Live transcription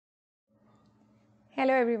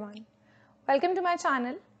Hello everyone, welcome to my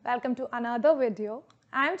channel, welcome to another video.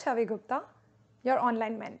 I am Chavi Gupta, your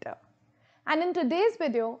online mentor. And in today's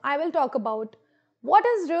video, I will talk about what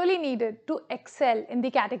is really needed to excel in the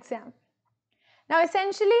CAT exam. Now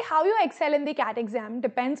essentially how you excel in the CAT exam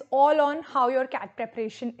depends all on how your CAT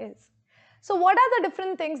preparation is. So what are the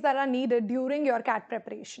different things that are needed during your CAT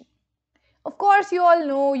preparation? Of course, you all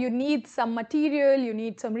know you need some material, you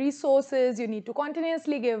need some resources, you need to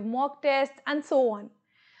continuously give mock tests and so on.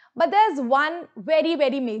 But there's one very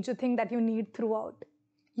major thing that you need throughout.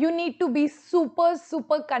 You need to be super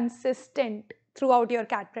consistent throughout your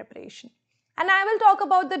CAT preparation. And I will talk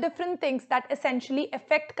about the different things that essentially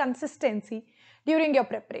affect consistency during your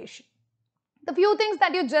preparation. The few things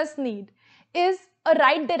that you just need is a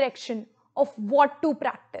right direction of what to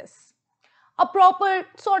practice, a proper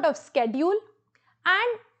sort of schedule,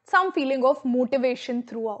 and some feeling of motivation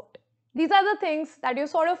throughout. These are the things that you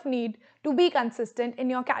sort of need to be consistent in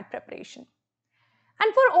your CAT preparation.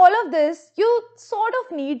 And for all of this, you sort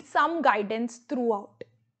of need some guidance throughout.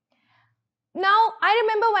 Now, I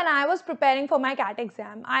remember when I was preparing for my CAT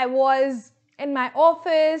exam, I was in my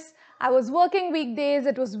office, I was working weekdays,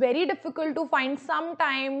 it was very difficult to find some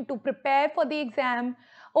time to prepare for the exam.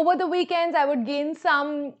 Over the weekends, I would gain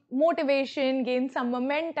some motivation, gain some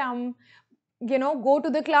momentum, go to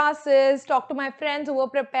the classes, talk to my friends who were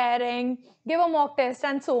preparing, give a mock test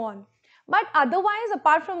and so on. But otherwise,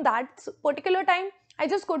 apart from that particular time, I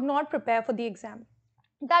just could not prepare for the exam.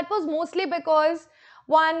 That was mostly because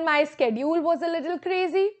one, my schedule was a little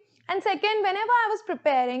crazy, and second, whenever I was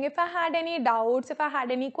preparing, if I had any doubts, if I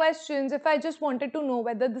had any questions, if I just wanted to know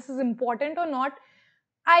whether this is important or not,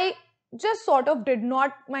 I just sort of did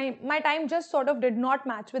not, my time just sort of did not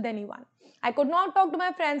match with anyone. I could not talk to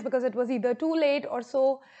my friends because it was either too late or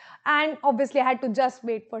so, and obviously I had to just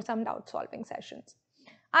wait for some doubt solving sessions.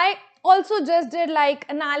 I also just did like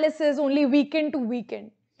analysis only weekend to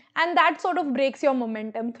weekend, and that sort of breaks your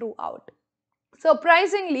momentum throughout.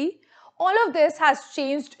 Surprisingly, all of this has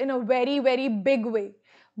changed in a very big way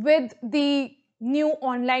with the new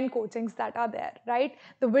online coachings that are there, right?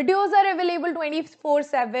 The videos are available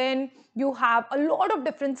 24/7. You have a lot of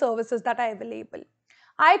different services that are available.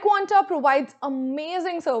 iQuanta provides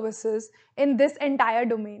amazing services in this entire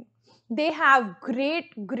domain. They have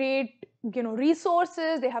great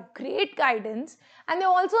resources, they have great guidance, and they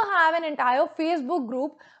also have an entire Facebook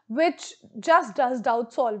group which just does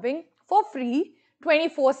doubt solving for free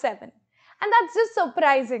 24/7. And that's just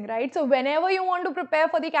surprising, right? So whenever you want to prepare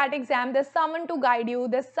for the CAT exam, there's someone to guide you,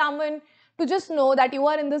 there's someone to just know that you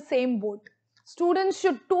are in the same boat. Students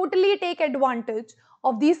should totally take advantage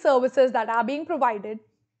of these services that are being provided.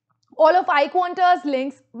 All of iQuanta's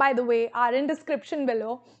links, by the way, are in description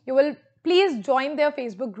below. You will please join their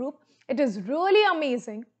Facebook group. It is really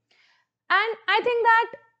amazing. And I think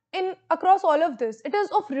that across all of this, it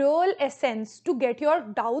is of real essence to get your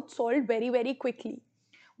doubts solved very quickly.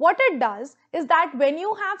 What it does is that when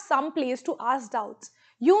you have some place to ask doubts,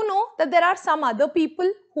 you know that there are some other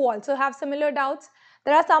people who also have similar doubts.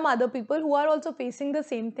 There are some other people who are also facing the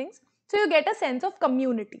same things. So you get a sense of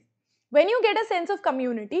community. When you get a sense of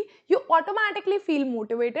community, you automatically feel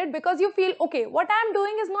motivated because you feel, okay, what I'm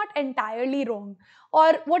doing is not entirely wrong,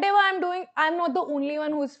 or whatever I'm doing, I'm not the only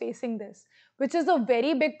one who's facing this, which is a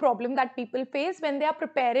very big problem that people face when they are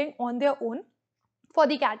preparing on their own for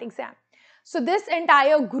the CAT exam. So this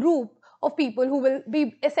entire group of people who will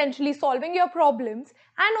be essentially solving your problems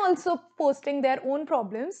and also posting their own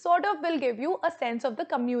problems sort of will give you a sense of the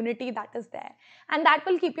community that is there, and that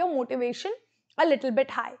will keep your motivation a little bit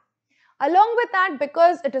high. Along with that,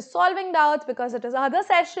 because it is solving doubts, because it is other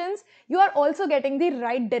sessions, you are also getting the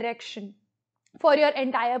right direction for your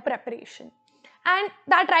entire preparation. And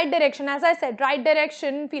that right direction, as I said, right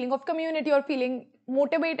direction, feeling of community or feeling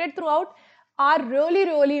motivated throughout are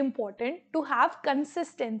really important to have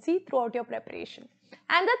consistency throughout your preparation.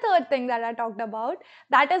 And the third thing that I talked about,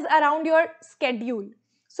 that is around your schedule.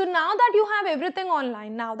 So now that you have everything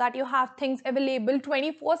online, now that you have things available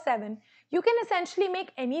 24/7, you can essentially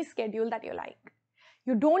make any schedule that you like.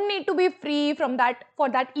 You don't need to be free from that for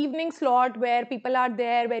that evening slot where people are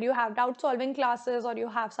there, where you have doubt solving classes or you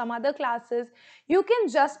have some other classes. You can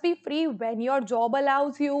just be free when your job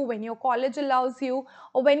allows you, when your college allows you,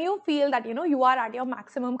 or when you feel that you are at your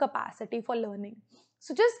maximum capacity for learning.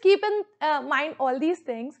 So just keep in mind all these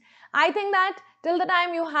things. I think that till the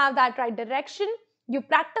time you have that right direction, you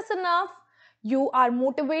practice enough, you are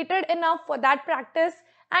motivated enough for that practice,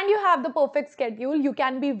 and you have the perfect schedule, you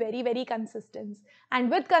can be very consistent. And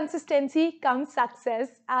with consistency comes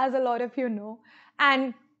success, as a lot of you know,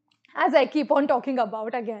 and as I keep on talking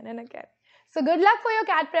about again and again. So good luck for your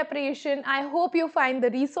CAT preparation. I hope you find the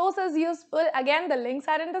resources useful. Again, the links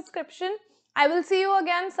are in description. I will see you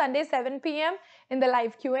again Sunday 7 p.m. in the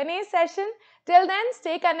live Q&A session. Till then,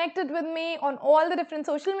 stay connected with me on all the different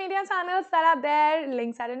social media channels that are there.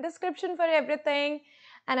 Links are in description for everything.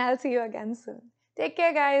 And I'll see you again soon. Take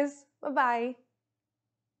care, guys. Bye-bye.